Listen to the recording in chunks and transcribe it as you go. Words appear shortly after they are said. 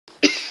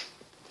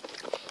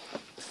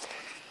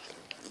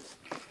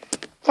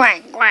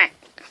Quack, quack.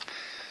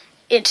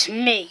 It's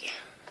me,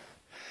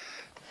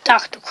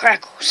 Dr.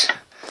 Crackles.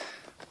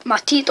 My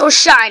teeth are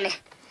shining.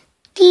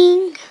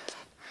 Ding.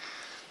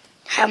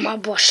 Have my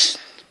brush.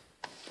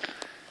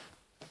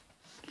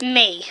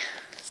 Me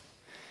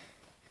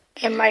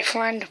and my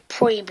friend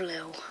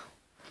Pueblo.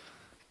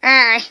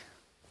 We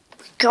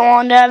go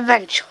on the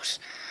adventures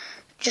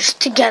just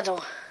together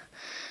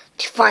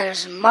to find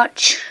as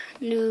much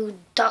new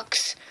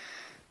ducks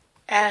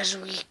as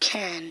we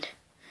can.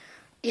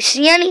 You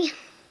see any?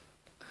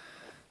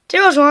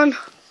 There's one.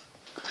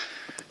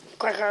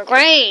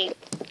 Great.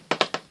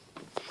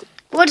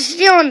 What's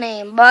your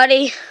name,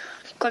 buddy?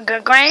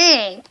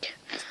 Great.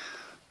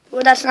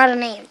 Well, that's not a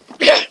name.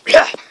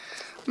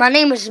 My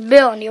name is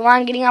Bill, and you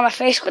want getting on my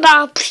face with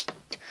all?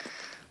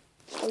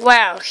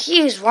 Well,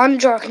 he's one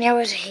jerk, now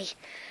is he?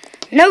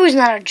 No, he's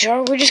not a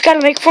jerk. We just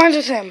gotta make friends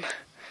with him.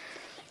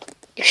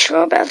 You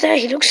sure about that?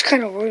 He looks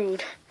kind of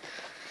rude.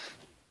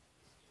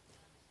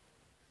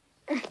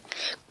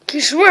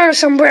 Just wear a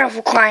sombrero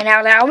for crying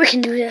out loud. We can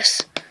do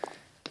this.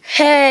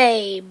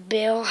 Hey,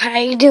 Bill, how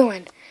you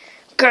doing?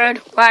 Good.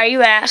 Why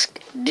you ask?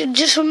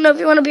 Just want to know if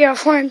you want to be our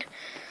friend.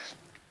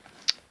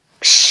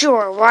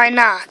 Sure, why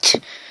not?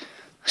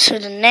 So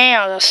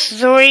now the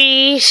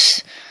three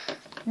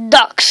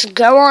ducks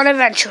go on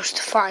adventures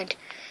to find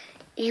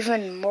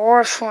even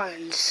more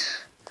friends.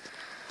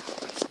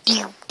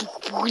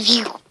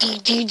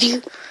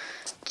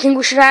 Think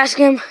we should ask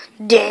him?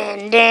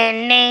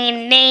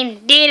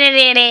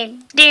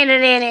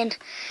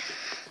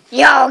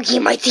 Yo,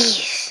 give my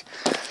teeth.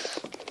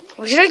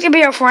 Would you like to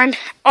be our friend?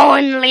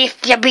 Only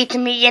if you beat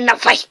me in a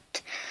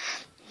fight.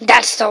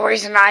 That's the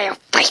reason I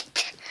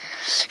fight.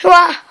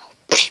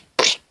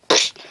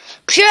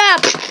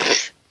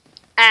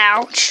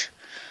 Ouch.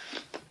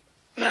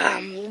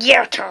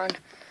 Your turn.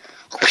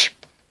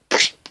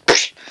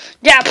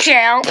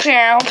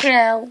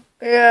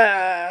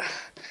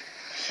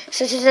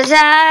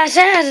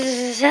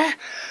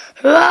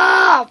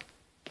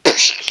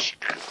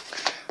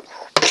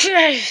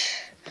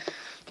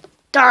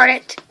 Darn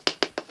it.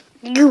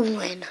 You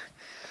win.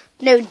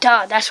 No,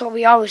 duh, that's what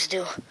we always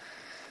do.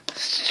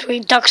 Three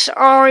ducks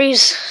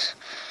always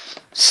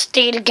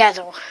stay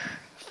together.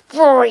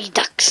 4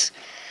 ducks.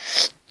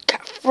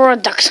 Got 4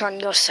 ducks on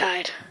your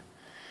side.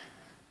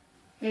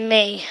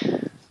 Me.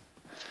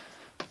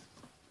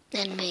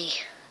 And me.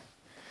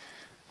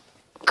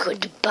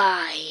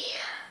 Goodbye.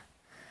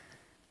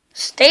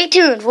 Stay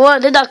tuned for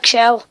the Duck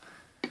Show.